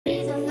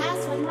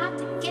out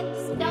to get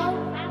this dough.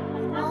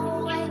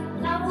 No way,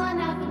 love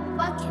one of you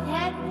fucking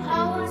head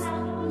hoes.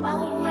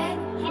 No way,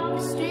 hit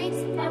the streets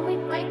and we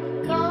break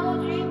the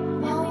code.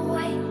 No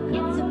way,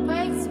 hit the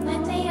brakes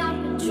when they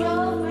on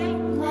patrol.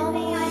 No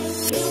way,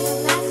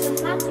 you ask them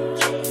out to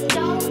get this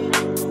dough.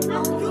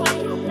 No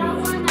way, love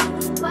one of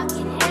you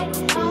fucking head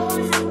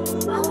hoes.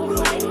 No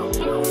way, hit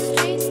the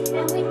streets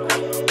and we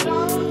break the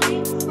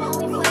code. No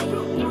way,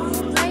 hit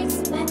the brakes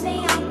when they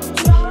on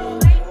patrol.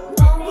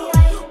 No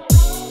way.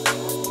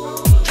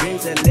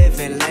 Dreams of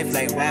living life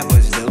like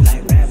rappers do.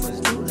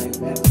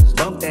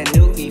 Bump that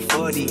new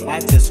E40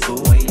 after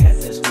school.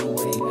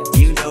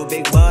 You know,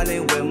 big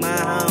ballin' with my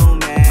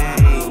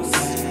homies.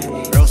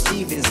 Bro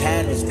Stevens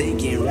had us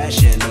thinking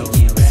rational.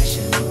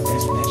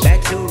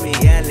 Back to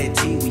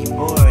reality, we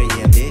bore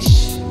ya,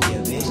 bitch.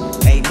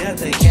 Ain't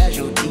nothing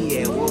casualty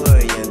at war,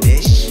 ya,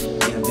 bitch.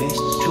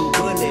 2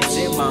 bullets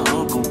in my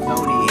Uncle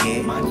Tony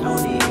head.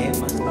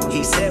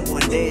 He said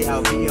one day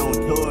I'll be on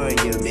tour,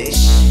 ya, bitch.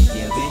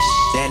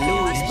 That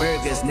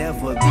Louisburgers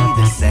never be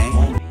the same.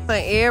 Want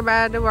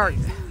everybody to work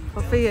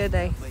for field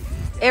day.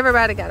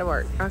 Everybody got to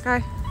work,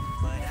 okay?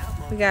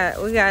 We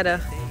got a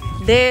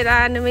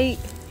deadline to meet,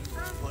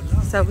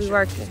 so we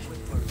working.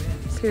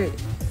 Period.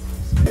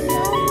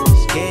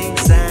 Gang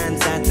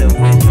signs out the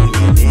window,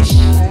 ya, bitch.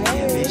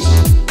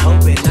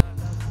 Hoping.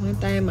 One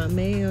thing my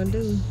man gonna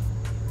do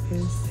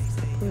is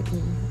support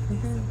me,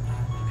 okay?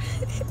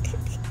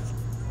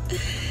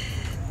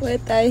 One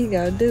thing he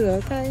gonna do,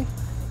 okay?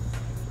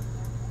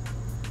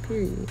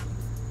 Period.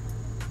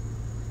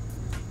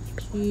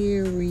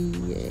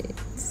 Period.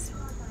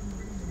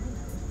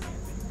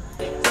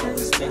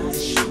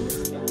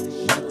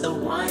 But the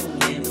one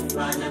in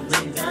front of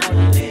the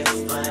gun lives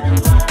for a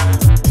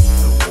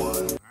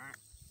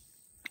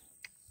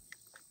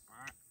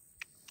while.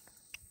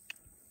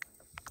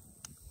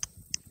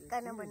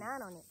 Got number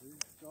 9 on it.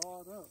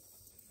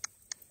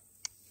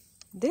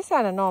 This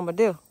ain't a normal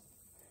deal.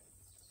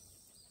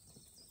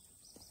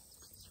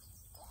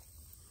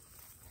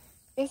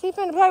 Is he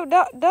finna play with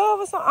Dove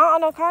or something? I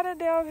don't know, Carter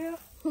there over here.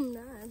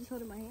 Nah, I just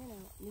holding my hand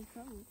out. Me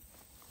coming.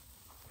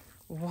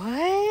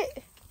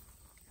 What?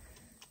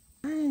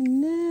 I ain't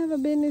never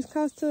been this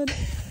close to it.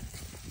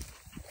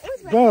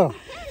 Dove.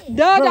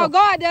 Dove, don't go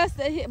out there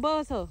to hit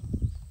buzz her.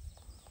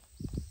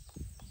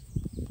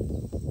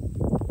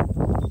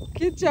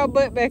 Get your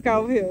butt back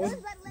over here.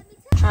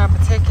 Trying to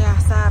protect y'all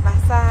side by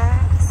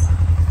sides.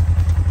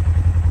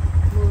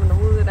 Moving the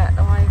wood out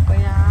the way for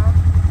y'all.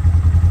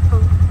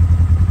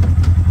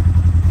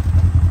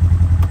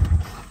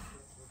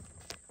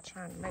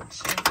 Trying to make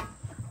sure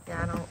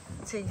y'all don't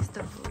tear your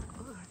stuff up.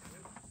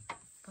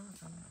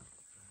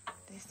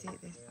 That's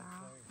it, that's all.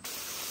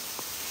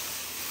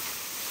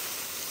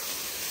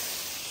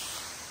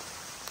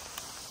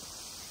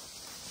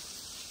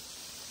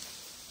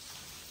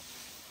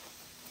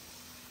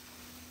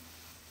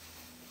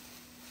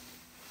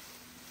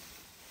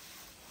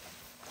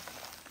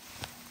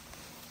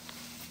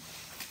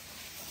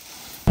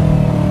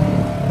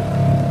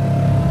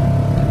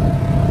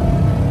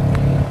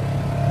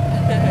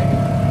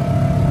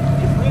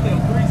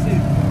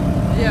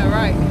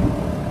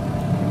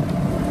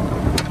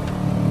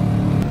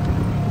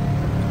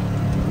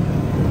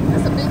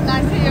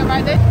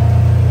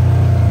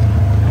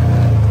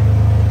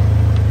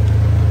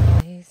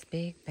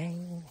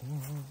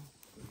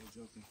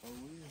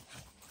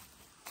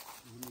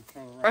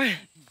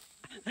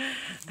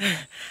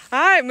 All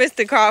right,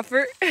 Mr.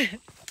 Crawford.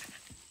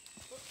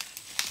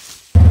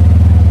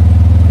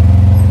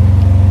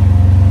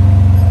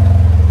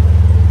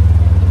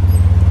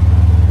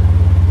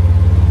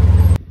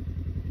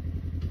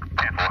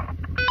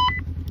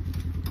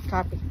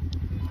 Copy.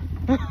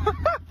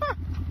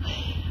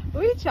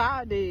 We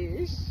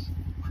childish.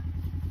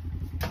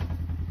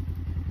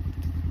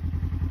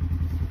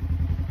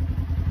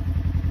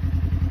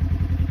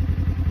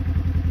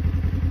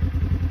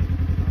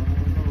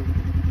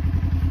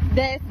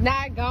 That's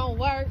not gonna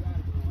work.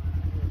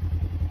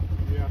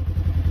 Yeah.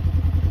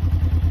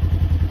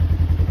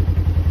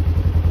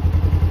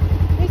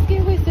 Whiskey,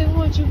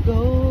 won't you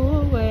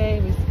go away?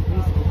 Whiskey.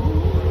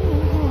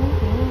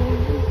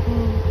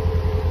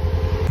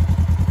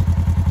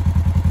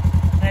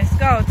 Let's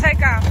go.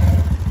 Take off.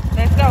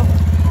 Let's go.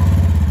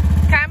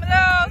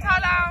 Camalos,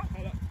 hold on.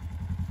 Hold up.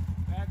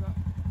 Back up.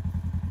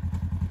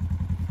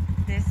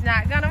 This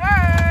not gonna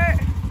work.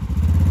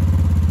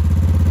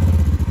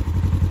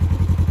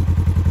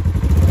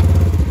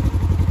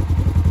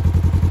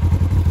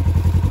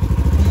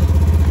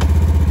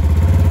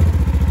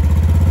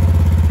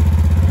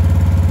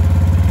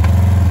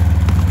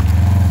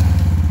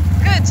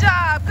 Good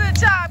job.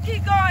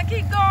 Keep going,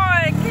 keep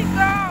going, keep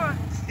going.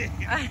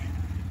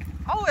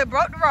 Oh, it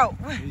broke the rope.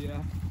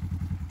 Yeah.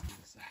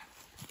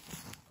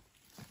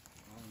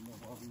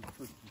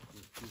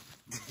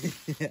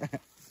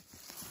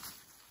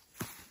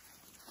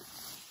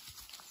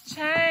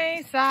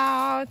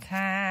 Chainsaw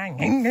time.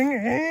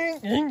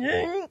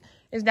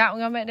 Is that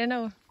one gonna make that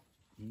noise?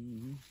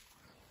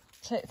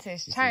 Check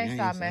this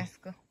Chainsaw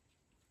Massacre.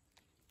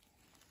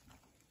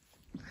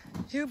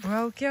 You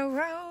broke your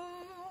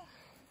roll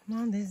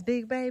on this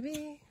big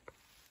baby.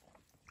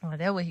 Oh,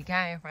 that's where he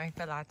came from. He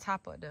fell on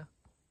top of the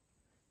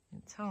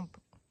and tumble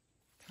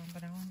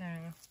it on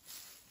down.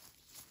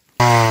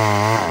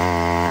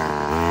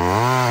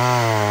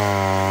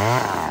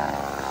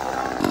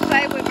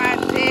 Play with my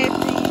daddy.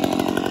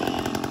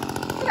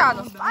 Look at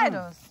all the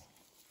spiders.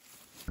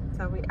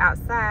 So we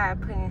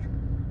outside putting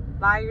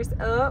flyers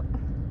up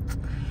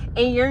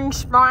in Young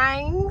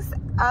Springs.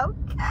 Okay.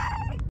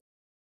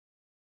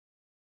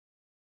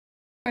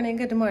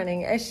 Good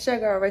morning. It's your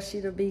girl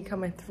Rasheda B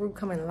coming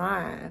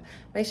live.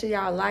 Make sure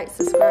y'all like,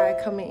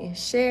 subscribe, comment, and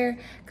share,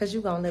 because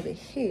you're gonna live it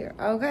here,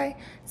 okay?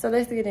 So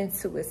let's get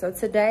into it. So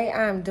today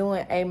I'm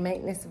doing a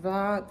maintenance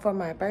vlog for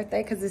my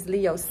birthday because it's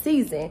Leo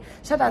season.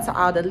 Shout out to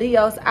all the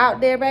Leos out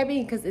there,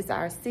 baby, because it's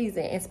our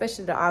season,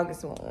 especially the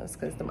August ones,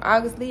 because them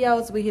August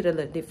Leos, we hit a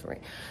little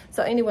different.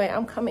 So anyway,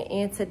 I'm coming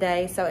in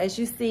today. So as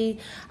you see,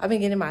 I've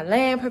been getting my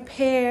land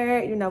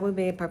prepared. You know, we've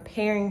been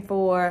preparing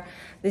for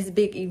this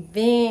big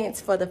event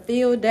for the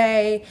field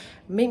day.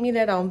 Meet me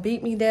there, don't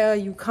beat me there.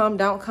 You come,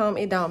 don't come,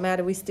 it don't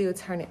matter. We still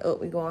turn it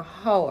up. We're going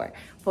hard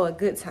for a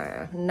good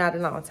time, not a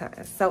long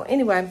time. So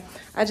anyway,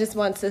 I just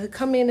want to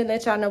come in and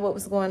let y'all know what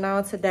was going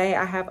on today.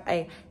 I have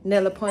a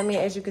nail appointment.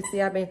 As you can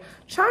see, I've been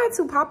trying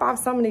to pop off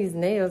some of these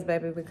nails,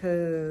 baby,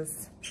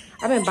 because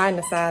I've been biting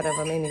the side of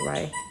them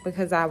anyway,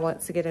 because I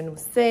want to get a new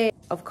set.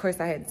 Of course,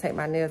 I had to take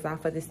my nails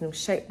off for this new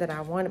shape that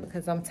I wanted,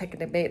 because I'm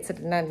taking it back to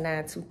the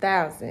 99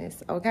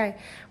 2000s, okay?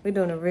 We're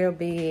doing a real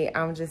big.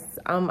 I'm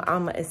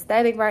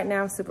ecstatic right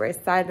now. I'm super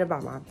excited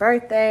about my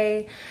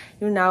birthday.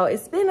 You know,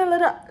 it's been just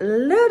a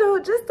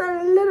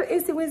little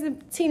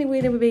itsy-witsy,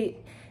 teeny-weeny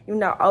bit, you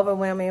know,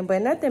 overwhelming,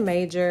 but nothing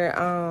major.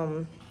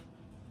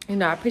 You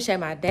know, I appreciate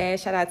my dad.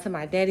 Shout out to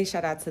my daddy.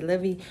 Shout out to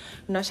Livy.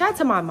 You know, shout out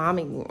to my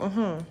mommy.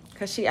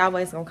 Because she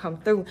always going to come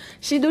through.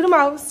 She do the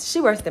most. She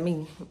worse than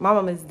me. My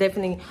mom is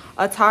definitely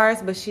a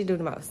Taurus, but she do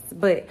the most.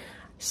 But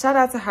shout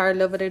out to her,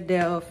 love her to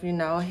death, you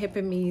know,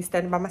 helping me,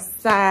 standing by my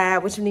side,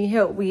 what you need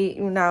help with,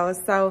 you know.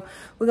 So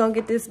we're going to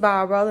get this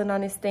ball rolling on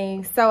this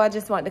thing. So I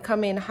just wanted to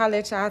come in and holler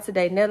at y'all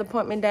today. Nail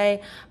appointment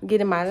day. I'm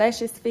getting my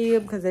lashes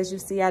filled because, as you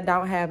see, I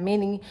don't have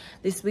many.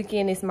 This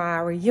weekend is my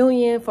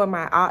reunion for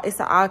it's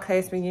an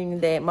all-class reunion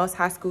that most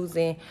high schools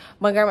in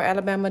Montgomery,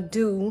 Alabama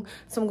do.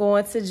 So I'm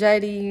going to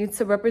JD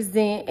to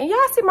represent. And y'all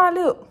see my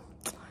lip.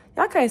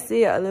 Y'all can't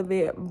see it a little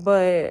bit,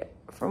 but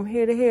from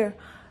here to here,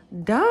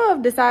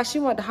 Dove decided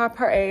she wanted to hop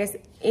her ass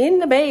in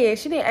the bed.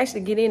 She didn't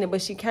actually get in it,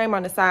 but she came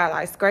on the side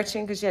like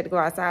scratching because she had to go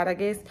outside, I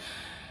guess.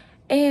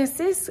 And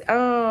sis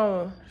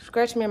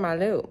scratched me in my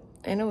lip,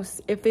 and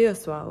it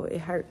feels swollen. It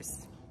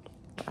hurts.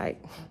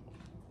 Like,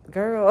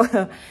 girl.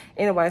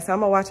 Anyway, so I'm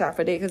gonna watch out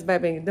for that because,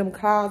 baby, them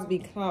claws be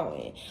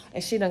clawing,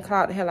 and she done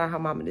clawed the hell out of her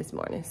mama this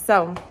morning.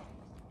 So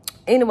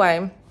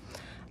anyway,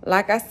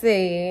 like I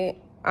said,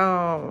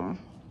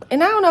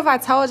 and I don't know if I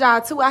told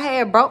y'all too, I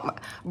had broke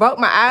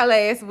my eye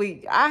last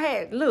week.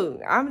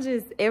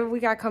 Every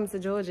week I come to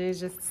Georgia, it's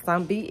just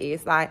some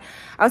BS. Like,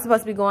 I was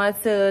supposed to be going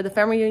to the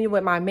family reunion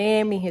with my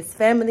man, me, his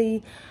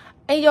family.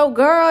 And your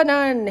girl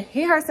done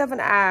hit herself in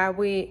the eye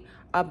with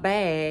a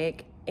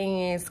bag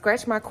and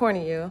scratched my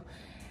cornea.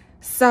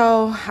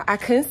 So I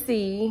couldn't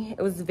see.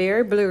 It was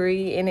very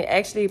blurry, and it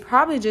actually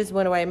probably just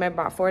went away maybe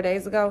about 4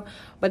 days ago.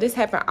 But this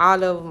happened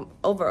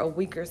over a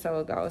week or so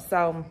ago.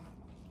 So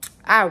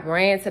I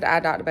ran to the eye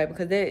doctor, baby,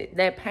 because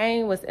that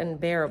pain was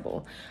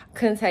unbearable.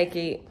 Couldn't take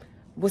it.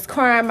 Was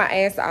crying my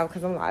ass off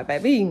because I'm like,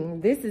 baby,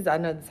 this is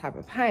another type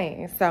of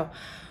pain. So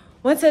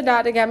went to the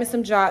doctor, got me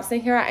some drops,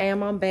 and here I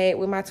am. I'm back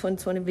with my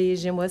 20/20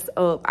 vision. What's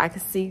up? I can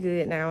see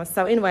good now.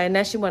 So anyway,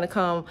 now she want to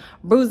come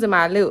bruising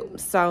my lip.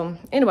 So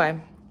anyway,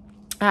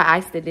 I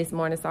iced it this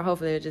morning, so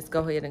hopefully it'll just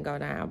go ahead and go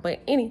down.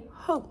 But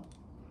anywho,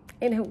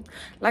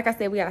 like I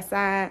said, we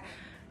outside.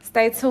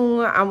 Stay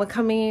tuned. I'm gonna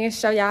come in,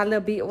 show y'all a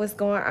little bit what's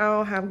going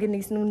on, how I'm getting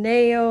these new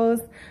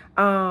nails.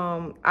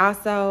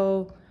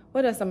 Also,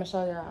 what else I'm gonna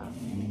show y'all?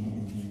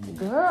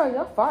 Girl,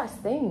 your fart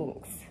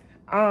stinks.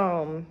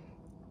 Also,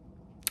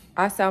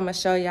 I'm gonna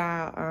show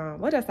y'all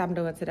what else I'm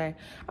doing today.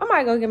 I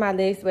might go get my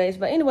legs wedged,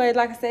 but anyway,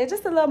 like I said,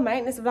 just a little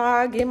maintenance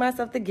vlog, getting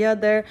myself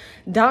together.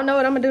 Don't know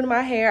what I'm gonna do to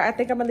my hair. I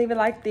think I'm gonna leave it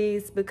like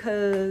this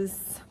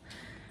because,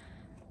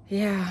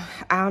 yeah,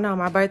 I don't know.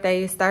 My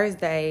birthday is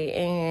Thursday,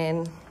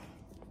 and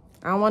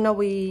I don't want no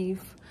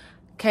weave.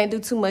 Can't do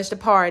too much to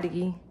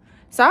party.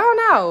 So I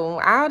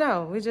don't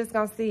know. We're just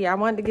gonna see. I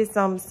wanted to get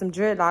some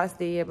dreadlocks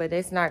there, but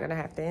that's not gonna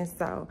happen.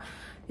 So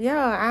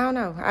yeah, I don't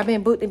know. I've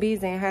been booting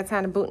busy and had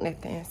time to boot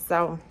nothing.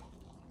 So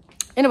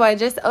anyway,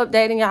 just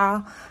updating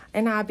y'all,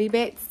 and I'll be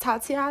back to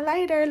talk to y'all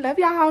later. Love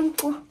y'all.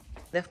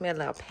 Left me a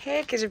little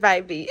package,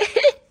 baby.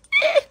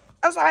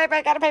 I'm sorry, but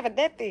I gotta pay for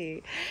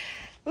nothing.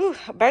 Ooh,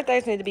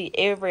 birthdays need to be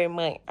every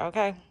month,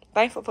 okay?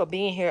 Thankful for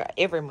being here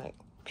every month.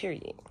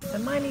 Period. The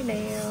money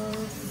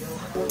nails.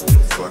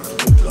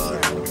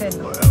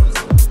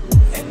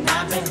 And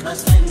I've been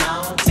hustling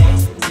all day.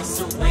 It's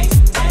a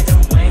waste, that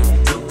away.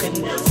 You can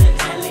use it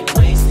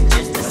alleyways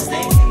just to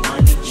stay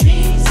under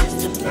trees. It's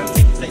the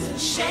perfect place for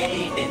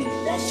shade, and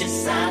that's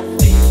just how I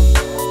feel.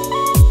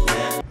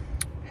 Yeah.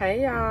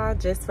 Hey y'all,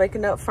 just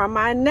waking up from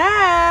my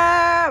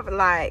nap.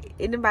 Like,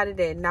 anybody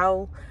that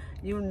know,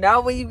 you know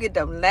when you get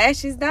them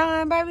lashes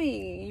done,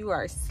 baby, you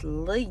are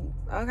asleep,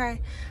 okay?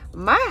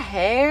 My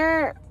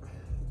hair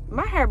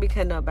be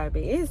cutting up,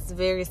 baby. It's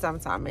very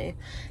sometime, man.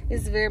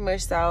 It's very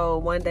much so.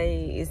 One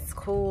day it's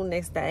cool,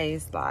 next day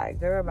it's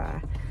like, girl,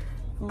 bye.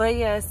 But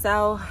yeah,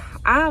 so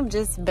I'm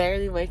just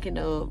barely waking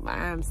up.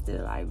 I'm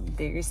still like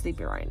very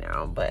sleepy right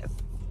now, but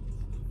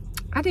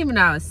I didn't even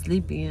know I was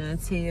sleepy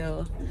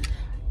until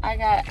I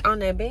got on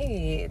that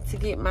bed to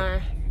get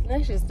my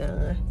lashes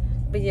done.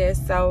 But yeah,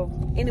 so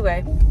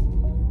anyway,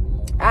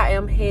 I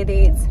am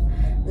headed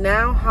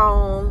now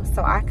home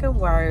so I can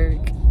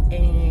work,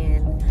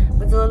 and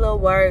we'll do a little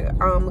work.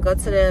 Go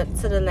to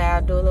the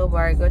lab, do a little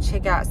work, go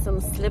check out some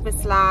slip and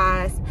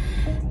slides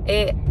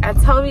at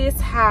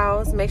Antonio's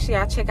house. Make sure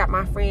y'all check out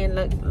my friend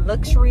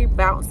Luxury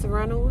Bounce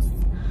Rentals.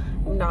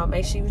 You know,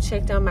 make sure you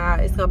check them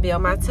out. It's gonna be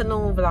on my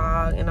Tulum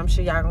vlog, and I'm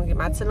sure y'all gonna get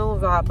my Tulum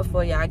vlog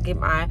before y'all get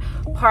my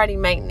party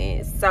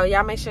maintenance. So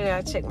y'all make sure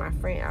y'all check my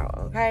friend out,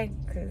 okay?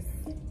 Cause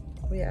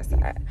we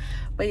outside.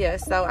 But yeah,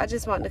 so I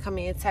just wanted to come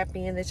in and tap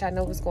in, let y'all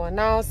know what's going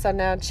on. So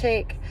now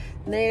check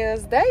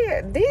nails.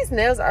 These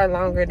nails are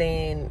longer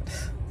than,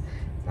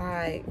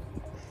 like,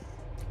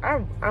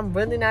 I'm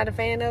really not a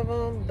fan of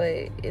them, but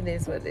it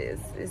is what it is.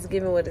 It's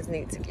giving what it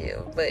needs to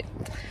give. But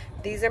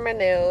these are my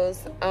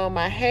nails.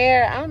 My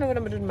hair, I don't know what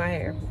I'm gonna do to my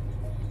hair.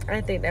 I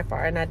didn't think that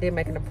far, and I did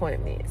make an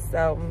appointment.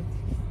 So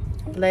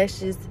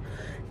lashes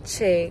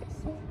check,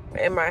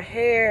 and my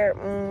hair,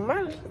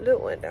 my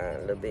lip went down a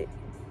little bit.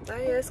 Oh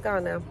yeah, it's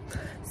gone now.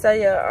 So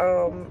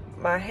yeah,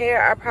 my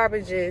hair,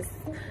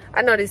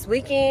 I know this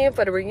weekend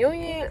for the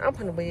reunion, I'm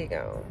putting a wig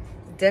on.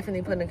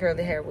 Definitely putting a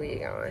curly hair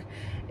wig on.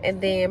 And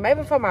then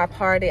maybe for my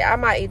party, I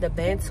might either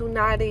Bantu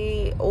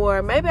Naughty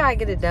or maybe I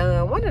get it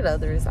done. One of the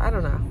others, I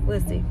don't know. We'll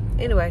see.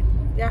 Anyway,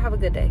 y'all have a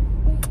good day.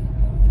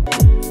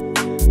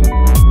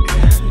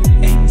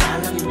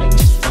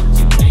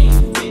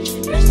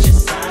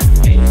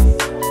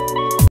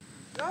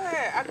 Go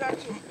ahead, I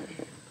got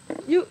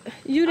you.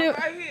 You didn't.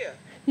 Right here.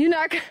 You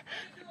not.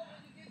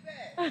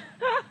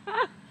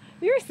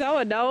 You're so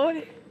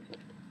annoying.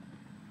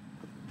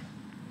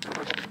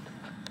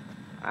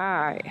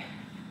 Alright,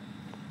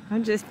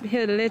 I'm just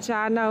here to let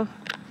y'all know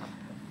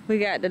we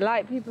got the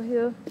light people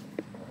here.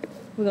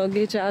 We're gonna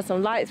get y'all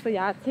some lights for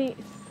y'all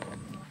tents.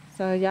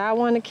 So y'all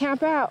want to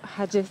camp out,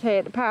 I just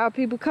had the power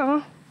people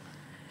come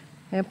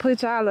and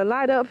put y'all a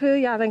light up here.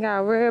 Y'all ain't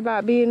gotta worry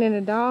about being in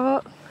the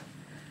dark.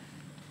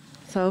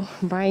 So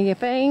bring your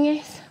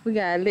things. We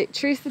got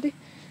electricity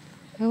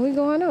and we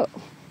going up.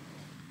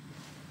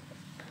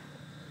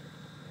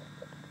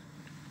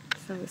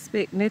 So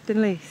expect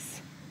nothing less.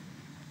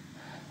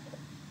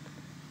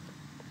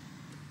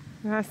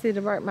 I see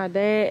the work my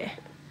dad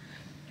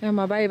and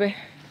my baby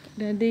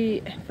done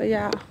did for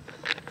y'all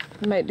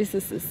to make this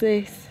a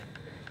success.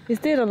 It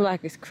still don't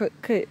like it's cut,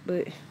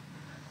 but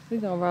we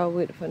gonna roll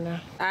with it for now.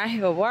 I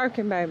here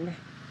working, baby.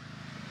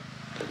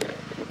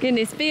 Getting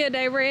this field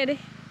day ready.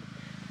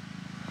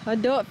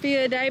 Adult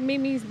field day,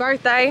 Mimi's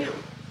birthday.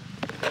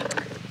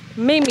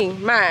 Mimi's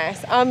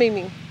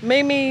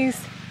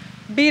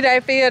B-Day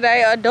field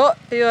day, adult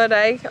field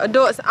day.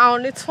 Adults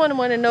only,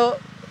 21 and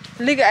up.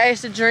 Legal age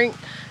to drink.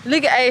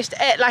 Legal age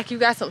to act like you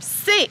got some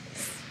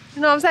sense.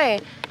 You know what I'm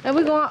saying? And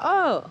we going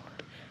up.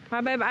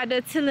 My baby out there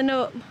tilling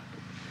up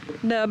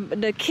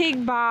the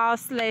kickball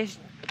slash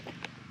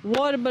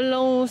water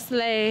balloon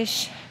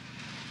slash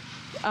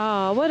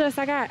what else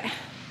I got?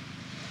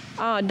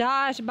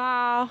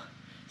 Dodgeball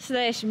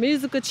slash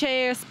musical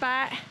chair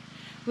spot.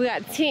 We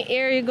got the tent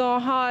area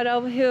going hard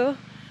over here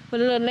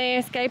with a little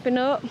landscaping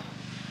up.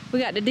 We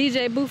got the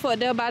DJ booth up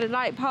there by the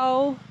light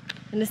pole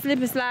and the slip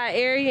and slide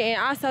area.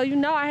 And also, you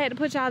know, I had to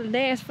put y'all the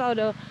dance floor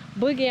to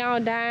boogie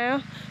on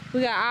down.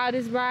 We got all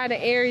this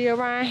riding area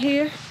around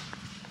here.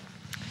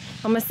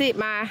 I'm gonna sit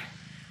my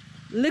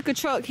liquor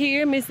truck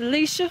here, Miss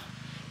Alicia.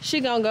 She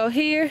gonna go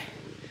here.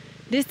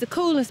 This the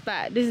cooling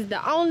spot. This is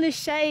the only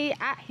shade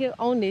out here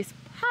on this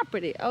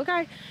property,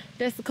 okay?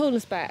 That's the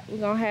cooling spot. We're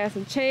gonna have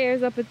some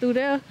chairs up and through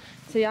there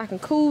so y'all can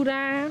cool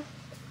down.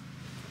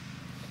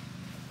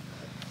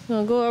 We're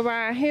gonna go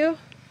around here.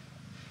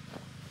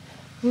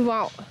 We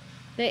want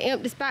that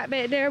empty spot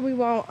back there. We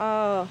want,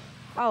 oh,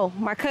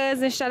 my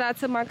cousin, shout out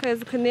to my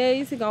cousin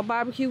Cornelius. He gonna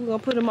barbecue. We're gonna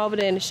put him over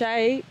there in the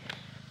shade,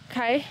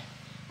 okay?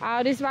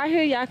 All this right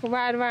here, y'all can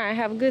ride around,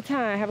 have a good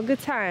time,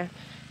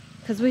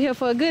 because we're here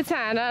for a good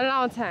time, not a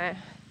long time.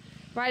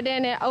 Right there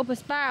in that open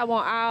spot, I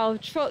want all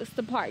trucks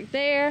to park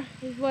there,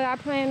 is what I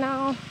plan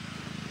on.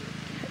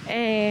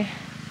 And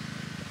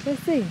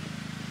let's see,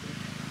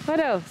 what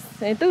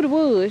else? And through the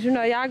woods, you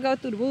know, y'all go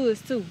through the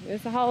woods too.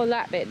 There's a whole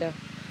lot back there.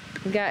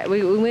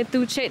 We went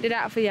through, checked it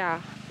out for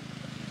y'all.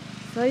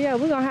 So yeah,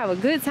 we're gonna have a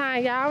good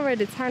time, y'all. I'm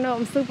ready to turn up.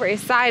 I'm super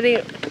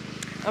excited.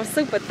 I'm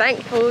super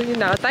thankful, you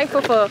know,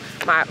 thankful for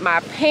my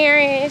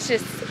parents,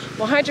 just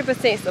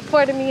 100%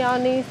 supporting me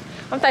on this.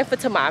 I'm thankful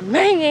to my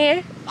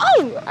man.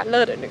 Oh, I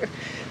love that nigga.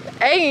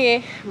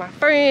 And my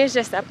friends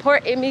just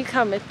supporting me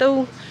coming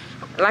through.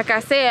 like I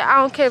said, I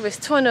don't care if it's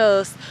 20 of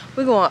us.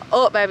 We're going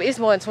up, baby. It's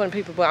more than 20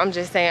 people, but I'm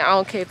just saying, I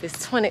don't care if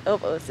it's 20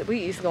 of us.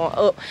 We is going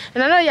up.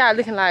 And I know y'all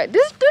looking like, do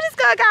this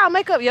girl got on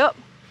makeup? Yup.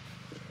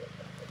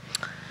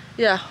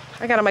 Yeah,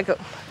 I got on makeup.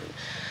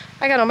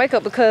 I got on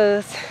makeup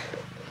because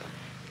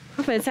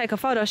I'm finna take a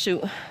photo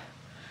shoot.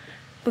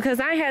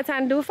 Because I ain't had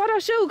time to do a photo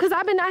shoot because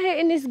I've been out here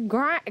in this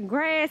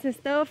grass and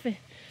stuff and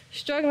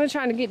struggling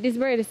trying to get this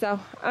ready. So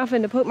I'm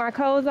finna put my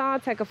clothes on,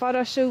 take a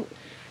photo shoot.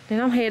 Then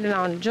I'm heading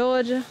on to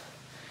Georgia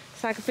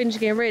so I can finish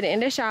getting ready.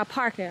 And that's y'all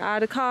parking. All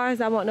the cars,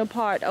 I want them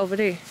parked over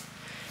there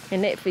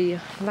in that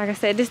field. Like I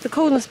said, this is the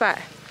cooling spot.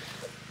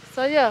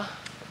 So yeah,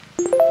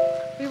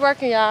 we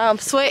working, y'all. I'm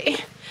sweating.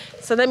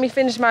 So let me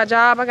finish my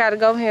job. I gotta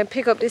go ahead and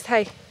pick up this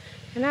hay.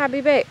 And I'll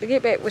be back to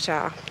get back with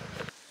y'all.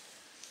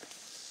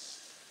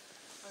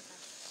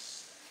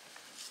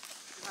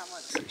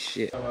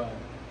 Shit. For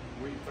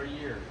a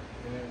year,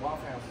 and then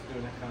Waffle House is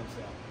doing that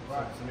concept.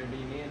 Right. So maybe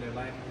in they're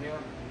liking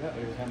him. Yep.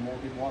 They have more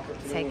people walk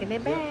up to Taking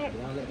it back.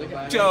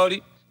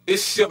 Shorty,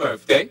 it's your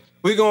birthday.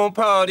 We gon'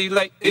 party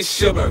like it's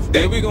your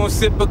birthday. We gon'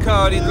 sip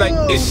Bacardi like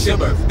it's your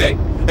birthday.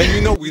 And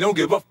you know we don't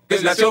give up.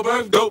 It's not your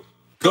birthday.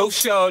 Go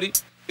shorty.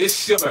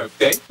 It's your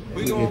birthday.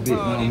 We gon'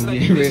 party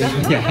like it's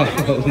your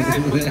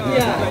birthday.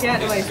 Yeah,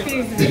 got like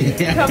seasoning.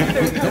 Come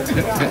through.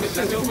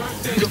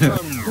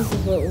 This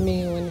is what we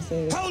mean when it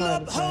says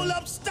Hold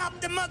up, stop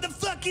the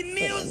motherfucking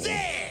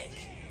music!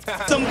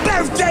 Some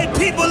birthday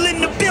people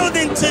in the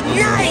building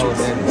tonight!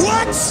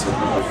 What?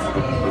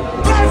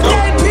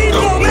 Birthday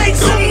people, make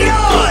some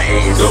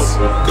noise!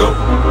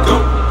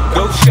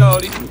 Go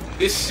shorty.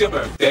 It's your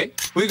birthday.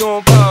 We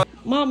gon' party.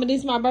 Mama, this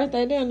is my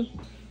birthday dinner.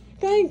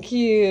 Thank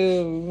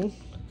you.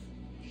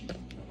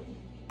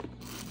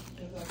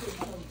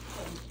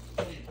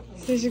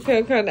 Since you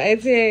couldn't come to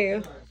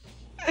ATL.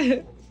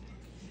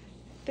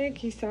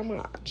 Thank you so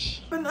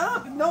much.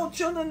 Up, no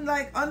children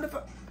like under.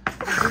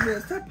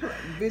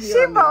 Video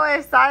She more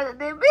excited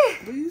than me.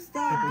 Will you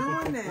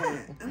stop doing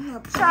that? I'm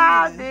not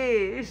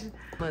Childish.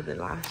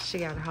 Mother-in-law, she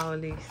got a whole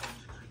list.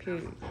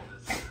 Period.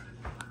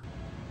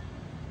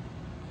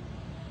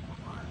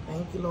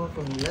 Thank you, Lord,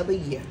 for another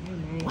year.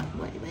 Amen.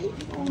 Wait, you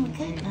on the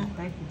cake now?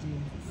 Thank you,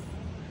 Jesus.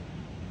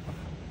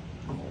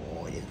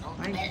 Oh, it's on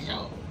Thank you.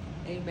 special.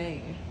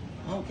 Amen.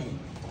 Okay.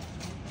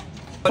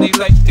 Party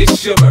like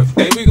it's your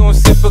birthday. We gon'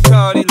 sip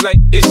Bacardi like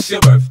it's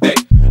your birthday.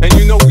 And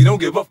you know we don't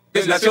give up.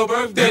 It's not your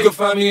birthday. You can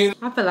find me in.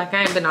 I feel like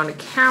I ain't been on the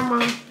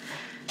camera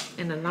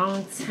in a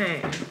long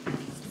time.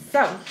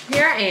 So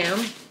here I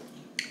am.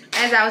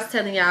 As I was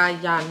telling y'all,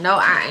 y'all know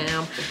I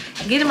am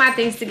getting my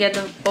things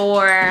together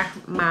for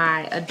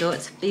my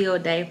adult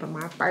field day for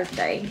my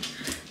birthday.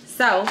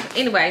 So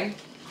anyway,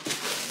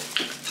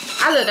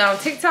 I looked on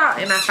TikTok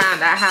and I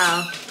found out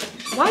how,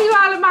 why you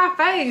all in my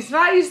face?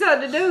 Why you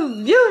something to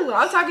do? You,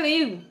 I'm talking to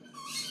you.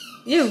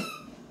 You.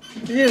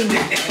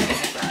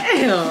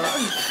 Damn.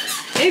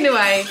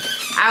 Anyway,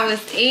 I was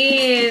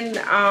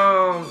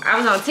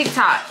on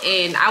TikTok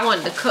and I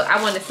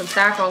wanted some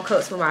styrofoam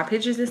cups with my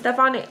pictures and stuff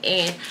on it,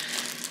 and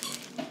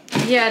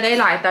yeah, they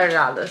like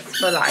 $30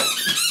 for like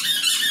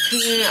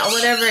 10 or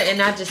whatever,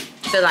 and I just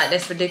feel like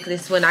that's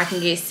ridiculous when I can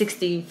get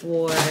 60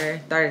 for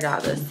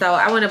 $30. So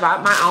I went and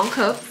bought my own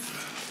cups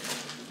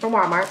from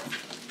Walmart.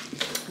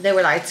 They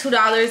were like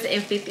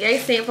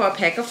 $2.58 for a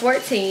pack of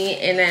 14,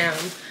 and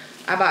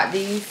I bought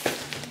these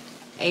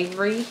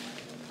Avery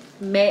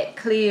matte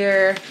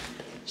clear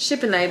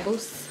shipping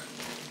labels,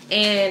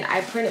 and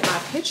I printed my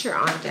picture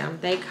on them.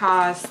 They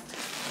cost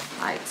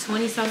like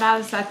 $20-some,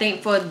 I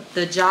think, for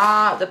the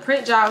job. The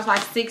print job was like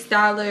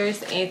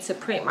 $6, and to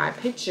print my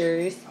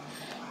pictures,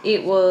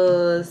 it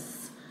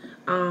was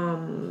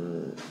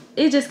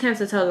it just came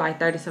to total like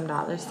 $30-some.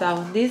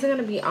 So these are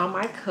gonna be on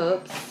my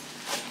cups,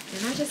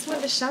 and I just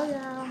wanted to show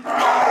y'all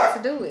how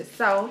to do it.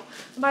 So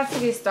I'm about to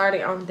get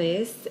started on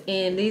this,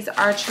 and these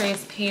are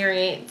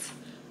transparent.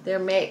 They're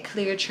matte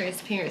clear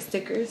transparent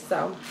stickers,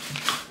 so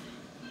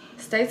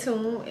stay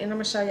tuned and I'm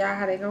gonna show y'all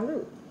how they gonna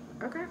look.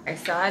 Okay,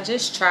 so I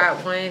just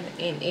tried one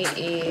and it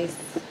is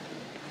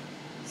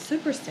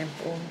super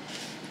simple,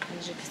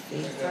 as you can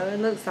see. So it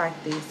looks like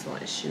this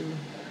once you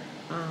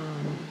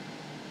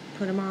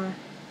put them on.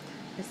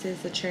 This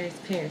is a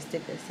transparent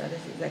sticker, so this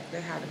is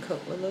exactly how the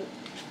cup will look.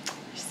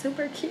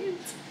 Super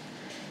cute.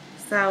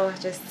 So I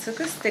just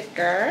took a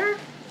sticker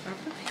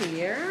off of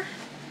here.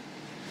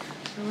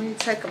 And when you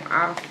take them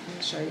off, let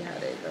me show you how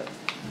they look.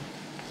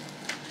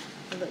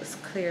 It looks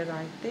clear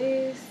like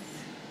this.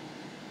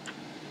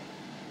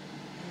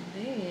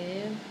 And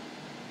then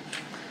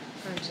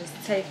I'll just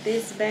take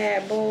this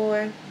bad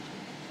boy,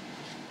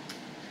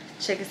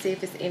 check and see if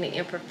there's any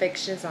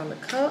imperfections on the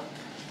cup.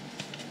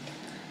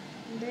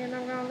 And then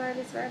I'm gonna lay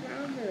this back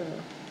on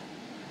here.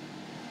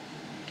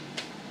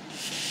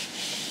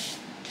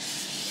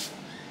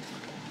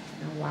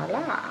 And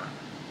voila.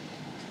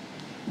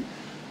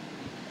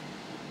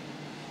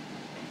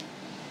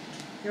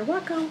 You're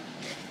welcome.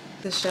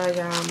 To show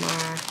y'all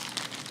my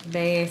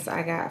bags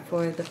I got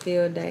for the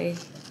field day.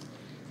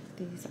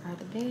 these are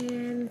the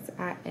bands.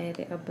 I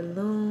added a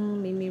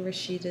balloon, Mimi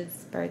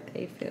Rasheda's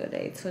birthday field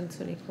day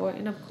 2024,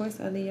 and of course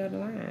a Leo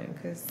line,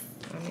 because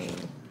I mean,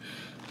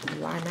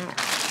 why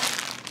not?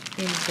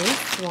 And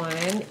this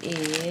one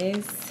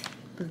is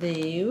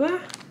blue,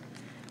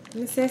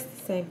 and it says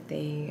the same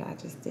thing. I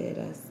just did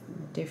a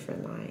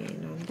different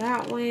line on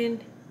that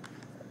one,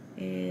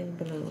 and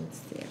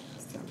balloons there.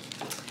 So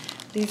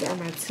these are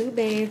my 2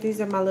 bands. These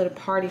are my little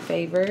party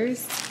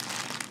favors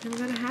I'm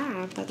gonna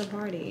have at the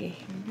party.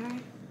 Okay.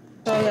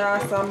 So y'all,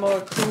 some more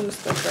cool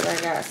stuff that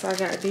I got. So I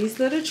got these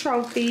little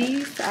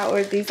trophies. I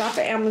ordered these off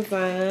of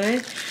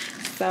Amazon.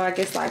 So I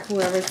guess like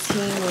whoever's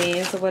team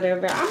wins or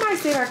whatever. I might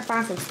see if I can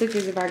find some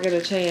stickers if I get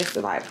a chance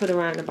to like put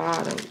around the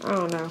bottom. I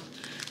don't know.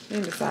 I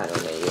didn't decide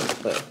on that yet,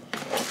 but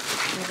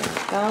I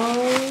got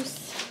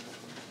those.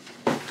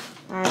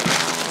 I got a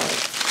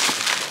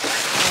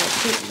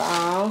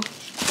kickball.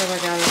 So I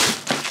got a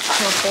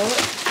crumple.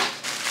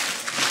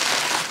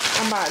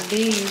 I bought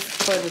these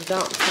for the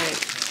dump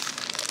tank.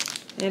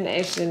 And I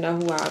actually know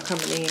who are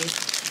coming in.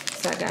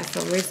 So I got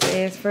some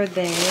wristbands for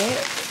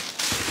that.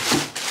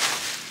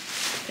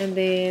 And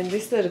then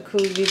this little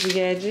cool Gigi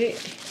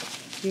gadget.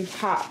 You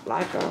pop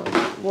like a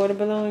water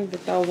balloon. You can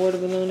throw a water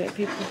balloon at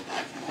people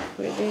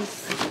with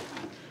this.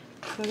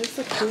 So this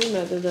is a cool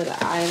another little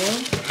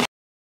item.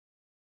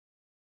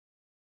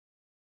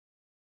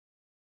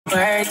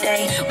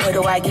 Birthday, what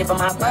do I give for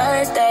my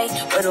birthday?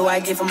 What do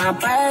I give for my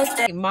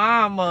birthday?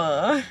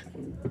 Mama.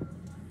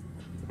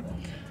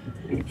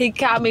 He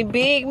called me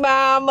Big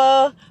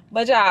Mama.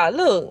 But y'all,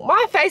 look,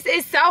 my face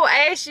is so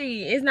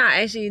ashy. It's not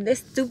ashy. This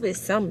stupid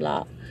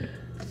sunblock.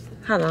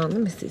 Hold on,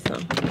 let me see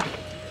something.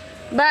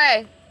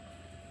 Babe,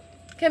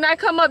 can I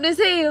come up this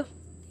hill?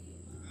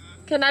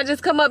 Can I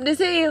just come up this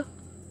hill?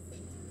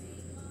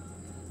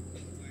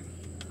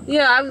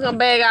 Yeah, I was gonna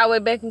bag all the way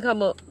back and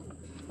come up.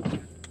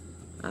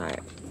 Alright.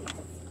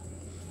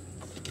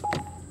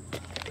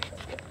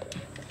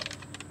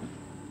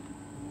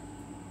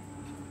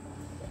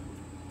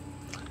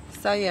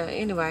 So yeah,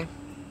 anyway.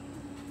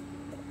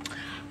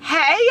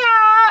 Hey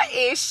y'all,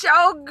 it's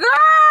your girl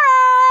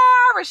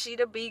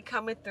Rasheda B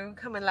coming through,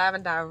 coming live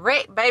and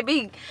direct,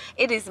 baby.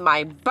 It is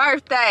my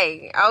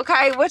birthday,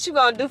 okay? What you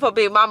gonna do for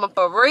Big Mama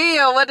for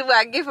real? What do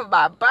I get for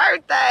my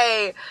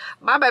birthday?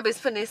 My baby's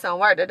putting this on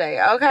work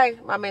today, okay?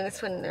 My man is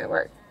putting it at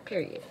work,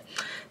 period.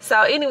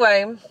 So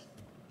anyway,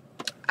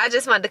 I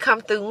just wanted to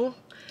come through.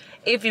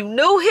 If you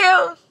new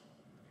here,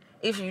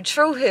 if you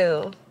true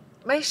here,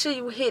 make sure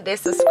you hit that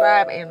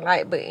subscribe and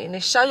like button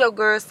and show your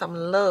girl some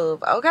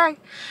love, okay?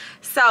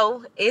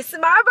 So, it's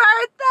my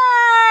birthday!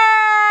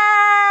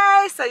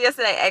 So,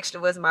 yesterday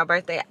actually was my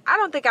birthday. I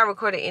don't think I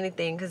recorded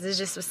anything because there's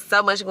just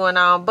so much going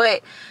on.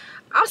 But,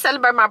 I'm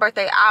celebrating my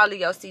birthday all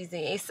Leo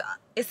season.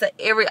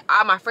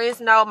 All my friends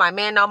know, my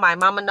man know, my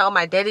mama know,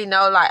 my daddy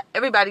know, like,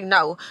 everybody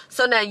know.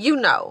 So, now you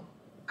know.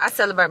 I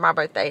celebrate my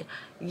birthday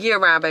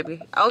year-round,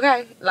 baby.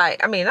 Okay?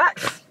 Like, I mean,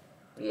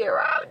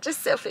 year-round.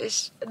 Just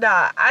selfish.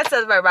 Nah, I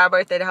celebrate my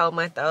birthday the whole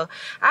month, though.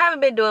 I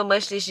haven't been doing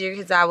much this year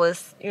because I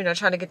was, you know,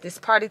 trying to get this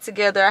party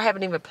together. I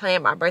haven't even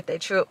planned my birthday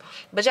trip.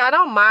 But y'all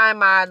don't mind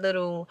my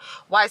little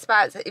white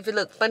spots if it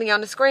look funny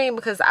on the screen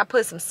because I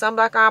put some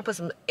sunblock on, put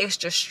some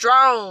extra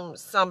strong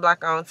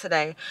sunblock on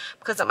today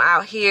because I'm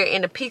out here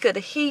in the peak of the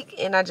heat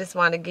and I just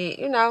want to get,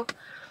 you know,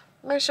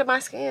 make sure my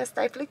skin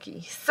stay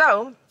flaky.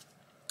 So,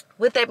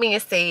 with that being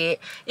said,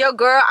 yo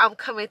girl, I'm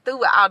coming through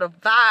with all the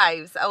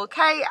vibes,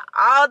 okay?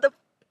 All the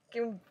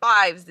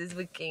vibes this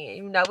weekend.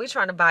 You know, we're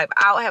trying to vibe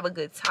out, have a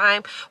good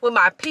time with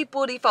my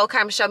people. These folks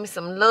come and show me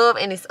some love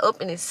and it's up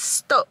and it's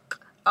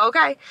stuck,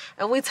 okay?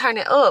 And we turn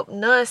it up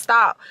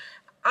non-stop.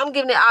 I'm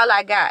giving it all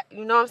I got.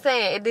 You know what I'm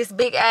saying? At this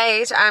big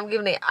age, I'm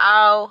giving it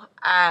all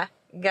I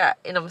got.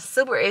 And I'm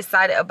super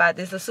excited about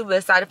this. I'm super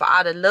excited for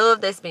all the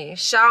love that's being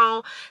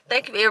shown.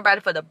 Thank you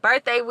everybody for the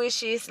birthday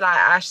wishes. Like,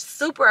 I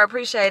super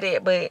appreciate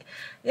it. But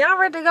y'all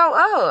ready to go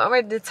up. I'm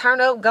ready to turn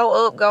up,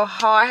 go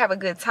hard, have a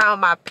good time with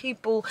my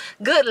people.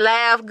 Good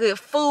laugh, good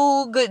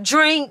food, good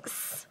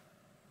drinks,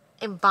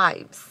 and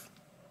vibes.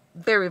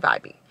 Very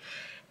vibey.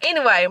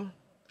 Anyway,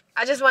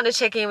 I just wanted to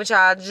check in with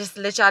y'all, just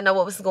to let y'all know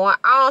what was going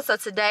on. So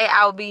today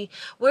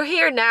we're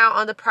here now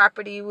on the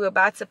property. We're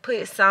about to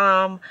put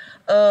some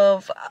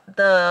of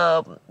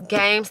the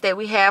games that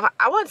we have.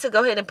 I wanted to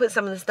go ahead and put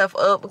some of the stuff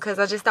up because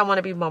I just don't want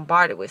to be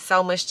bombarded with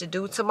so much to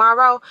do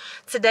tomorrow.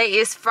 Today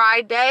is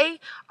Friday,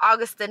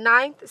 August the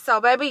 9th. So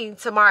baby,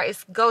 tomorrow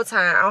is go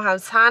time. I don't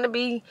have time to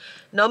be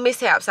no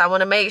mishaps. I want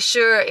to make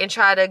sure and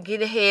try to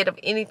get ahead of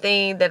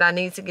anything that I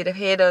need to get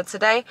ahead of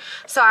today.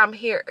 So I'm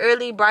here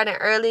early, bright and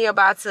early,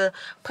 about to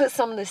put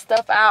some of this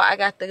stuff out. I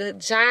got the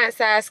giant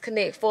size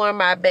Connect 4 in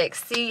my back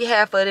seat.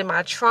 Half of it in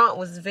my trunk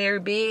was very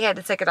big. Had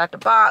to take it out the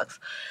box.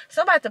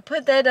 So I'm about to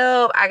put that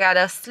up. I got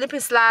a slip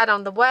and slide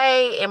on the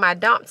way in my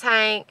dump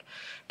tank.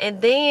 And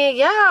then,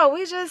 yeah,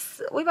 we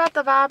about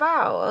to vibe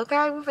out,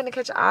 okay? We're finna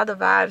catch all the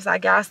vibes.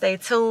 Like, y'all stay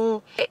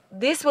tuned.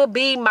 This will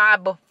be my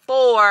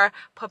before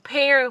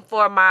preparing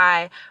for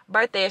my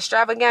birthday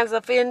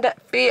extravaganza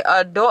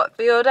adult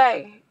field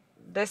day.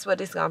 that's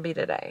what it's gonna be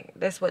today.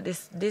 That's what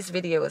this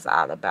video is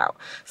all about.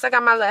 So I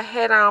got my little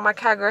hat on, my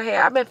cowgirl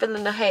hat. I've been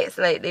feeling the hats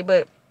lately,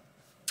 but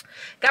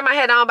got my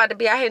hat on, about to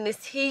be out here in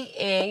this heat,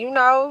 and you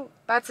know,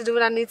 about to do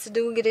what I need to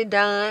do, get it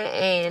done,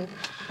 and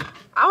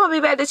I'm gonna be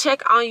back to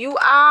check on you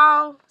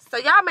all. So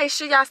y'all make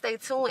sure y'all stay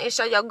tuned and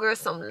show your girl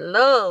some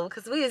love,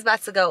 because we is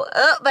about to go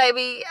up,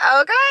 baby.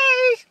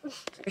 Okay.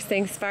 First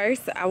things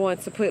first, I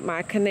want to put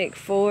my Connect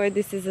 4.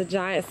 This is a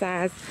giant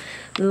size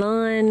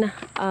lawn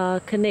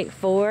Connect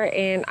 4,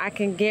 and I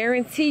can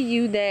guarantee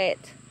you that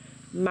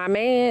my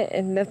man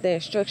and left the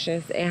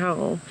instructions at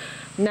home.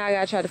 Now I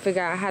gotta try to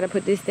figure out how to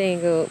put this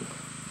thing up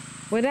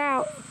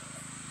without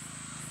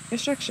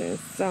instructions.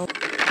 So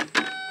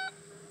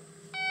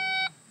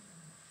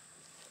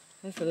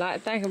that's a lot to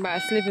think about,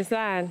 slip and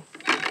slide.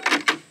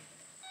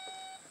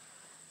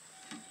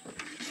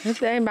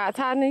 This ain't about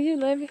tightening you,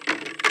 Levy.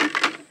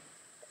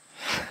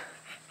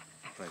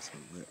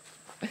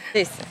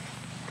 Listen,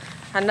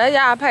 I know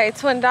y'all paid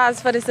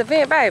 $20 for this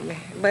event, baby,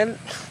 but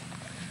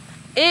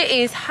it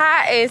is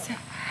hot as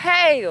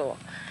hell.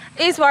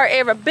 It's worth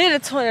every bit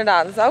of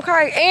 $20,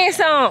 okay? And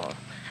some.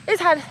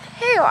 It's hot as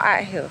hell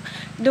out here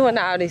doing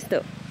all this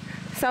stuff.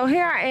 So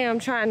here I am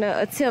trying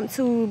to attempt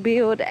to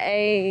build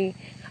a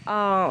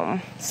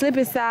slip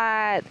and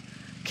slide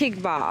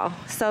kickball.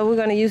 So we're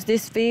gonna use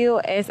this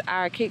field as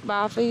our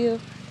kickball field.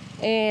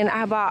 And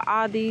I bought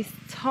all these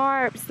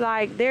tarps,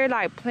 like they're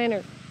like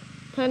planter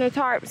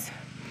tarps.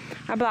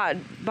 I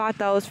bought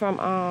those from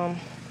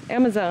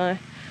Amazon.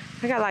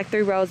 I got like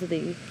 3 rows of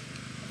these.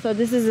 So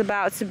this is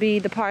about to be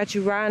the part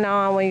you run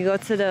on when you go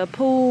to the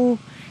pool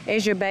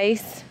as your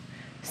base.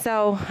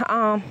 So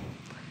I'm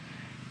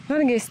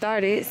gonna get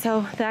started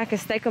so that I can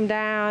stake them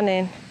down,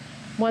 and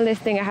one less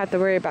thing I have to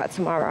worry about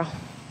tomorrow.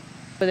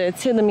 But they're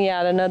tilling me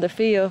out another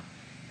field,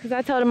 because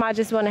I told them I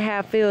just want to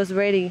have fields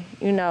ready.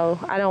 You know,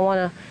 I don't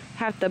want to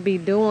have to be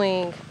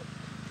doing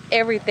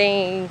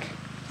everything,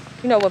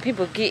 you know, when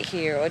people get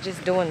here, or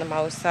just doing the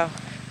most. So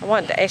I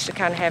want to actually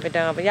kind of have it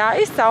done. But y'all,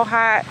 it's so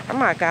hot. Oh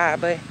my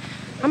God, but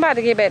I'm about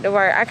to get back to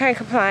work. I can't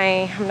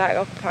complain. I'm not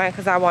gonna complain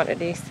because I wanted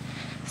this.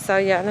 So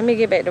yeah, let me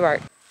get back to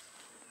work.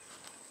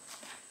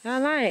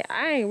 Y'all, I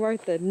ain't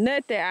worth a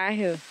nothing out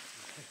here.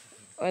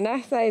 When I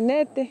say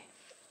nothing,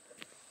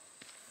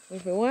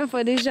 if it weren't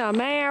for this young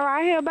man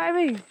right here,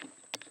 baby,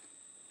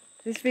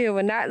 this field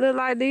would not look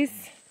like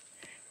this.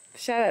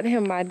 Shout out to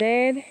him, my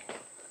dad,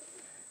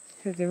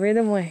 because it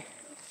really went.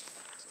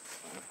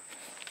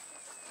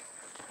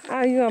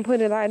 Oh, you gonna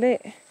put it like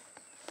that?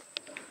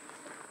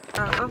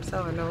 Oh, I'm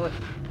so annoyed.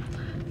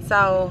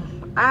 So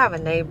I have a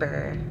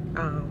neighbor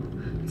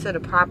to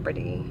the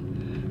property,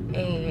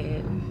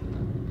 and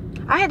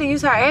I had to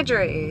use her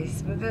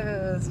address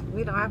because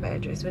we don't have an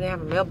address. We didn't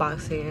have a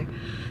mailbox here.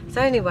 So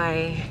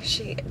anyway,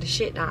 the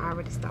shit done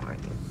already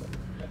started.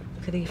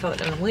 Cause these folks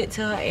done went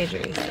to her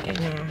address,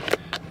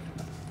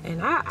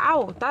 and I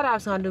thought I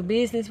was gonna do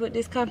business with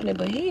this company,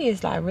 but he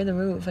is like really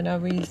rude for no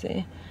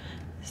reason.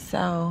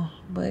 So,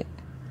 but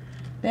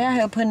they out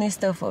here putting this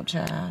stuff up,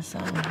 child. So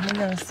we're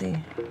gonna see.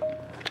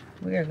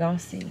 We're gonna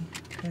see.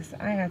 Cause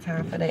I ain't got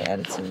time for their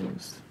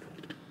attitudes.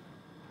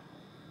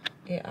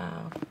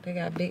 They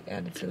got big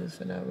attitudes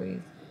for no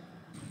reason.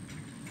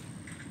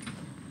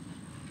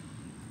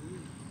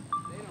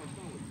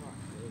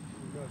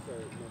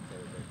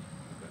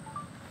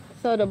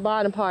 So the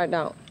bottom part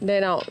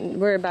they don't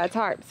worry about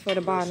tarps for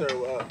the bottom.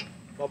 Sir,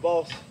 my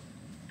boss,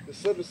 the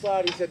slip and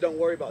slide, he said don't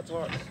worry about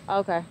tarps.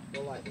 Okay.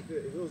 But like if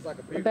it was like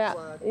a bigger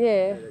slide,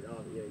 yeah.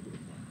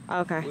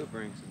 Okay. We'll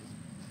bring some.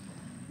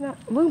 No,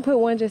 we can put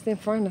one just in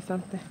front or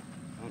something.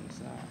 On the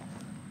side.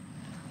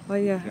 Oh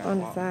yeah, on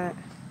the side.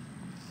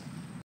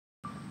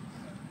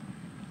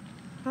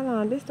 Hold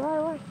on, this the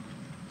right way?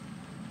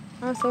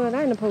 Oh, so it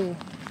ain't a pool.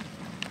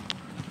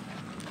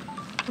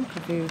 I'm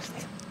confused.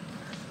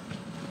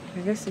 I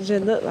guess it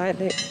just looked like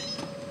that.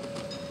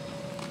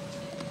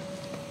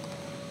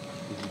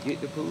 Did you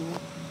get the pool?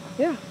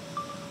 Yeah,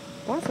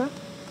 thought so.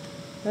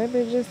 Maybe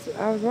it just,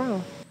 I was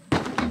wrong.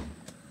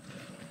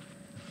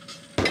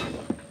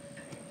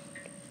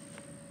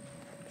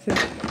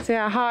 See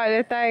how hard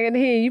that thing in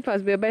here? You supposed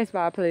to be a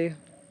baseball player.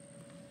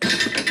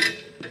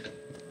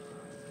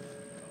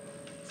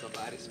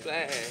 Somebody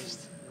splashed.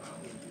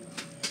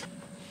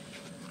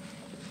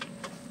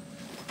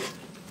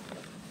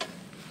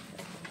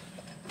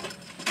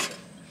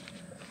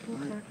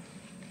 Okay.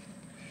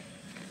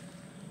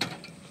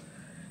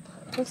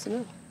 What's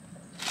new?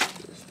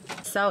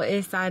 So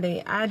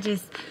excited. I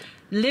just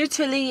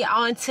literally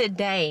on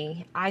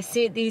today, I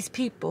sent these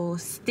people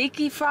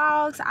sticky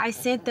frogs. I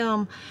sent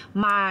them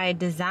my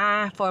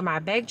design for my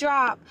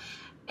backdrop,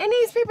 and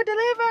these people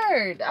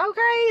delivered.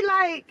 Okay,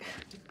 like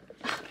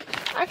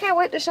I can't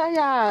wait to show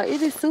y'all.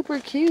 It is super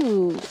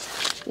cute.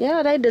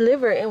 Yeah, they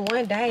delivered in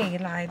one day.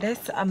 Like,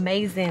 that's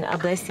amazing, a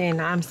blessing.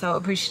 I'm so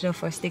appreciative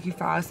for Sticky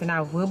Frogs, and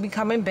I will be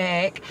coming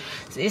back.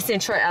 It's in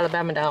Troy,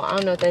 Alabama, though. I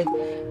don't know if they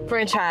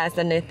franchised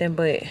or nothing,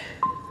 but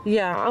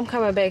yeah, I'm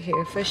coming back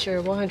here for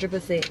sure,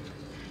 100%.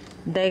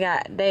 They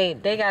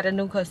got a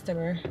new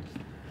customer.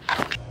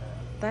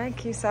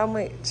 Thank you so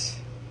much.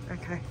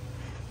 Okay.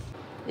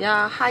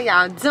 Y'all, how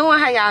y'all doing?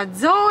 How y'all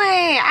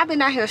doing? I've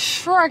been out here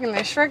struggling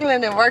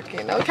and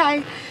working,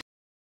 okay?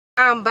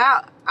 I'm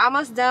about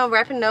almost done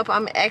wrapping up.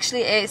 I'm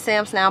actually at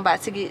Sam's now,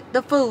 about to get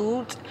the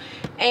food.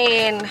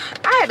 And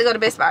I had to go to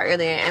Best Buy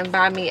earlier and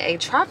buy me a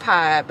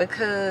tripod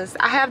because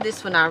I have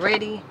this one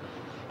already,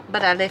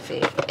 but I left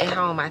it at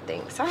home, I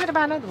think. So I had to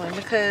buy another one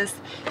because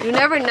you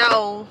never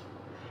know.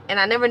 And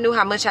I never knew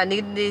how much I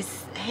needed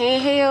this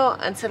handheld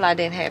until I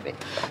didn't have it.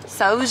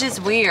 So it was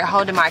just weird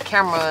holding my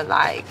camera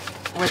like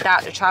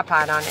without the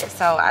tripod on it.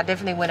 So I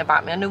definitely went and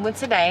bought me a new one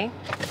today.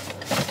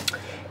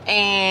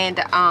 And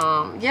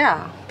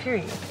yeah,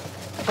 period.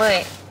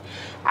 But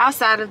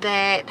outside of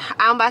that,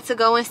 I'm about to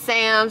go in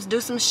Sam's, do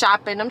some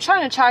shopping. I'm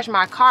trying to charge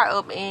my car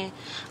up, and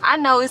I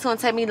know it's gonna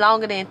take me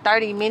longer than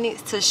 30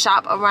 minutes to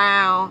shop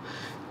around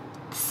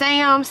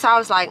Sam's. So I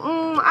was like,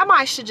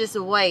 I should just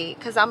wait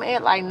because I'm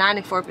at like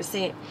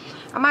 94%.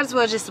 I might as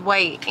well just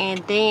wait and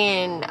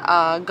then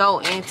go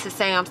into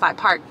Sam's, like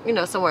park, you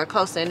know, somewhere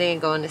closer, and then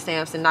go into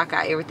Sam's and knock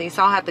out everything.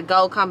 So I don't have to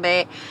go, come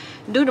back,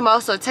 do the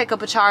most, or take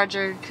up a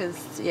charger,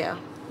 because yeah,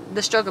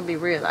 the struggle be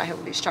real out here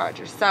with these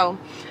chargers. So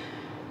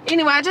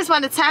anyway, I just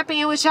want to tap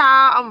in with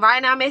y'all.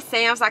 Right now I'm at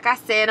Sam's. Like I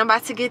said, I'm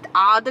about to get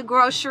all the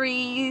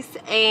groceries,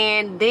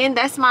 and then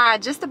that's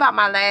just about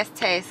my last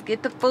task.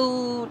 Get the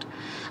food.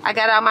 I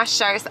got all my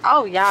shirts.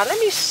 Oh, y'all, let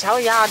me show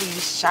y'all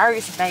these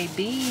shirts,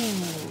 baby.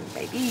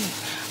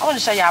 I want to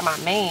show y'all my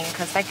man,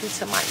 because thank you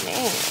to my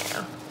man.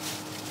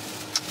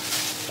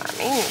 My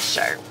man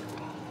shirt.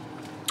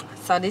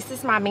 So this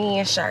is my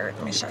man shirt.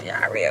 Let me show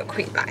y'all real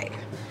quick, like,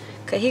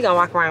 because he gonna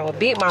walk around with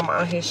Big Mama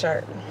on his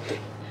shirt.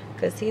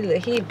 Because he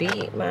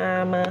Big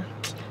Mama.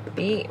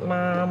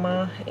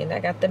 And I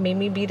got the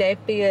Mimi BDAY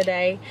field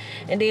day.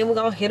 And then we're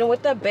going to hit him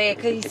with the back,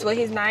 because he swear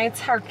his name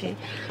Turkey.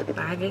 But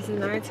I guess his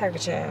name Turkey,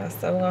 child.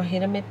 So we're going to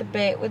hit him at the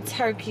back with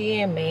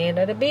Turkey. And man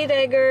of the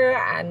BDAY girl.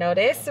 I know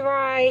that's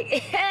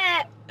right.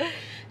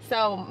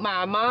 So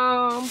my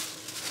mom,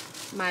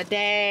 my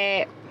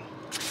dad,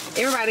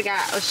 everybody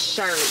got a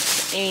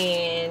shirt.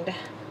 And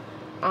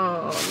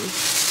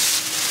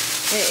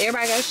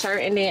everybody got a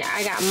shirt. And then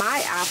I got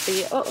my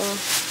outfit.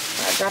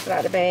 I drop it out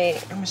of the bag.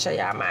 I'm gonna show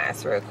y'all mine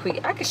real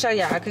quick. I can show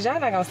y'all because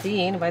y'all not gonna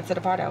see anybody to the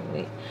party over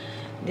with.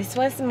 This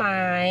one's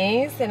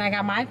mine, and I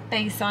got my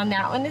face on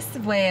that one as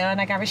well.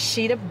 And I got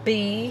Rasheda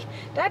B.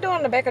 Did I do it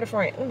on the back or the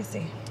front? Let me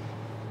see.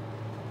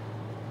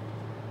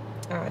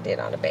 Oh, I did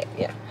on the back,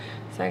 yeah.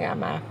 So I got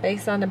my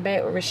face on the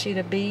back with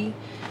Rasheda B.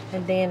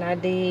 And then I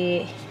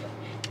did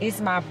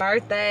It's My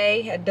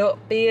Birthday, Adult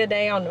Field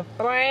Day on the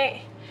front.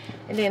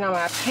 And then on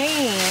my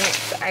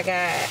pants, I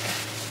got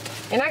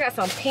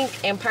some pink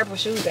and purple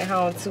shoes at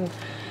home too.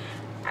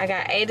 I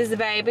got Ada's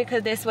Baby,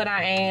 because that's what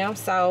I am.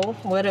 So,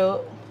 what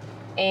up?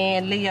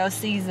 And Leo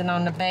Season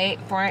on the back,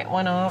 front,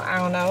 one on, I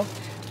don't know.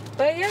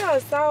 But yeah,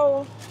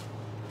 so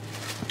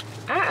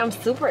I am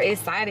super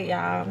excited,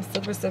 y'all. I'm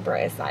super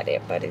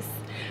excited for this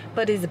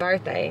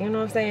birthday. You know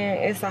what I'm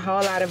saying? It's a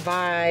whole lot of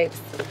vibes.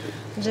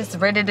 I'm just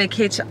ready to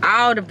catch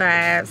all the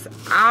vibes,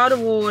 all the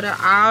water,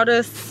 all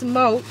the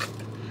smoke.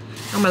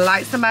 I'm gonna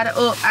light somebody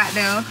up out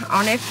there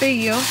on that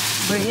field.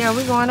 But yeah,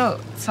 we're going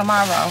up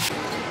tomorrow.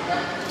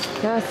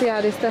 Y'all see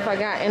all this stuff I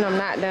got, and I'm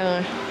not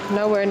done.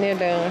 Nowhere near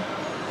done.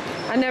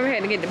 I never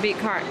had to get the big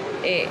cart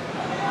at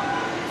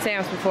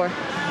Sam's before.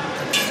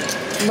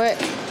 But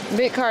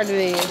big cart it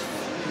is.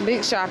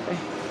 Big shopping.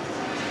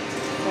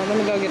 So let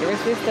me go get the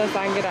rest of this stuff so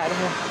I can get out of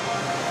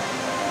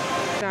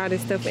here. All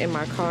this stuff in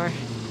my car.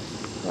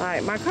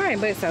 Like, my car ain't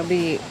but so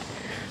big.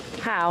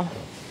 How?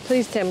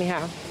 Please tell me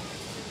how.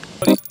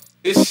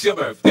 It's your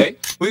birthday.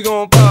 We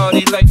gon'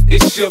 party like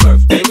it's your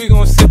birthday. We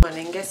gon' sip.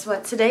 And guess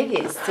what today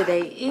is?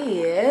 Today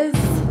is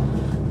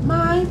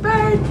my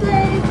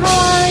birthday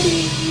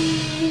party.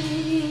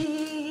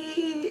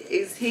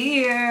 It's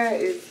here.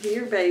 It's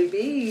here,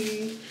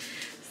 baby.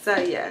 So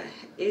yeah,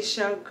 it's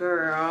your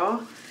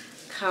girl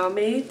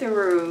coming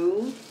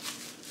through.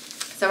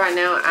 So right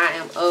now I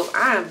am up.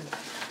 I'm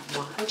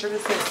 100%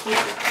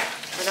 sleepy.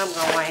 But I'm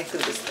gonna wind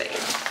through this thing.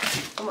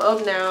 I'm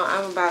up now.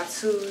 I'm about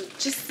to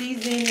just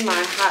season my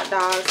hot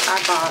dogs. I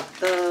bought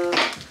I'll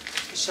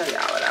show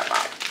y'all what I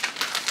bought.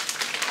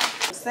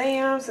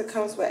 Sam's, it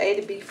comes with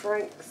 80 beef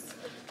franks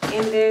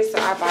in there, so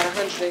I bought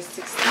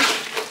 160.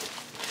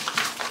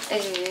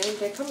 And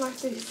they come like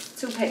this,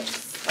 2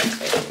 packs, like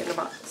that in the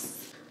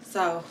box.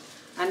 So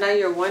I know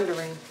you're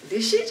wondering,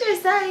 did she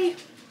just say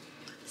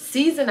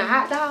season a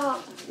hot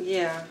dog?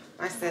 Yeah,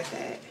 I said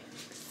that.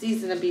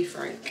 Season a beef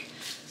frank.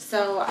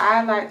 So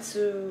I like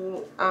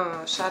to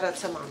shout out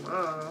to my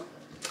mom,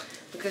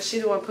 because she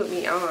the one put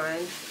me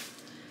on.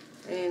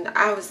 And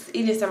I was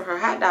eating some of her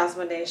hot dogs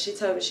one day, and she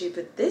told me she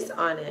put this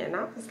on it, and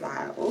I was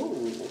like,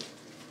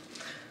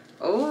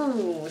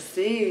 ooh,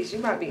 sis, you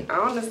might be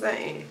on to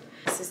something.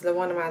 This is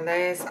one of my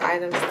last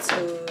items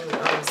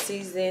to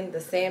season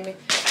the salmon.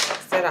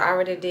 Said I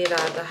already did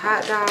the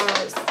hot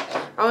dogs.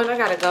 Oh, and I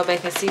gotta go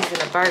back and season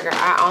the burger.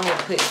 I only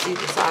put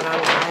season, so I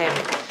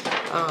haven't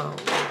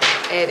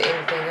added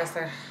anything else.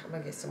 I'm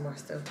gonna get some more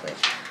stuff, but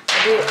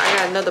I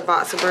got another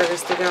box of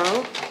burgers to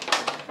go.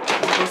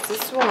 This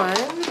is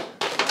one.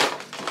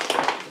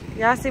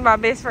 Y'all see my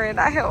best friend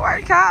out here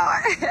work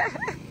out.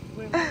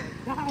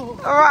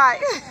 All right.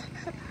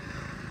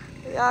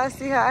 Y'all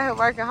see her out here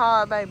working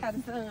hard, baby.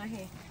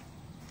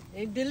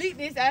 And delete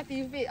this after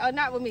you fit. Oh,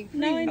 not with me.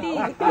 No,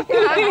 indeed.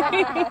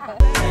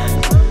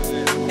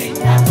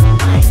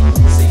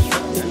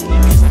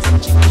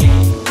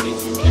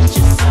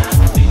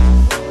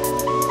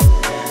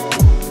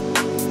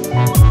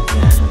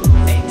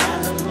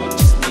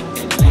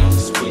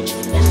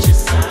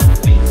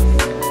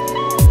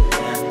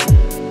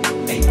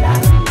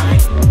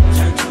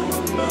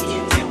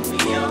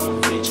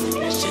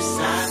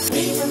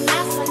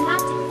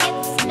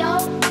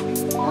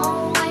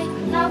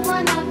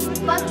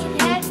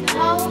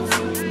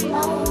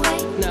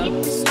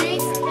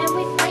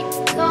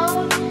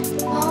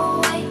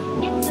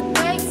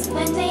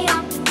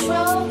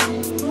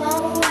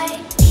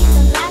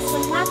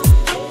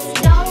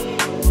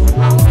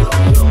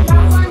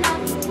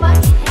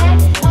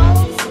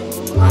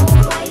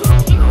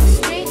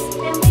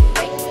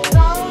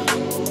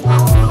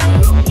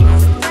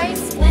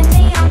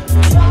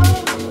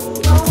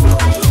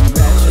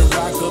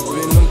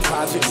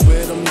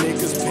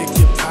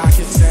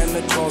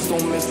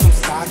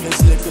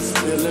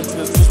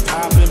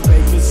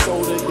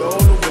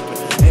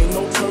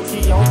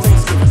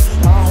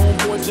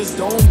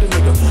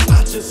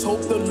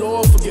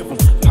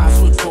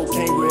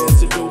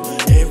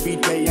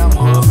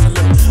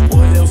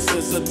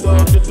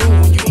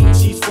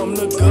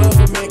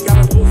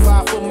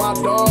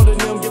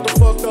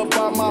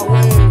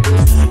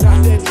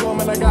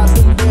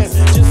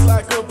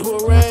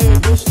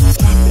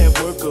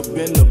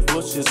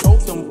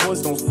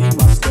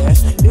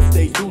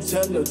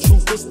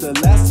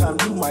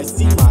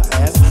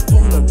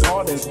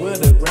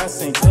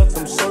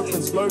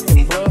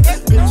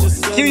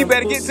 You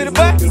better get to the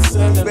bucket.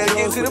 You better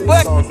get to the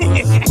bucket.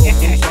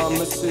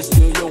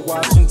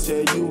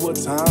 Tell you what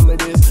time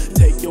it is.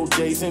 Take your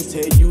J's and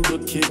tell you to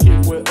kick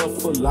it where a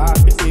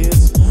falaka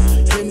is.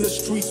 In the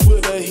streets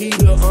with a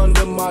heater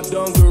under my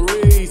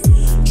dungarees.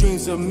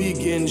 Dreams of me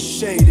getting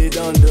shaded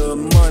under a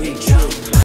money tree.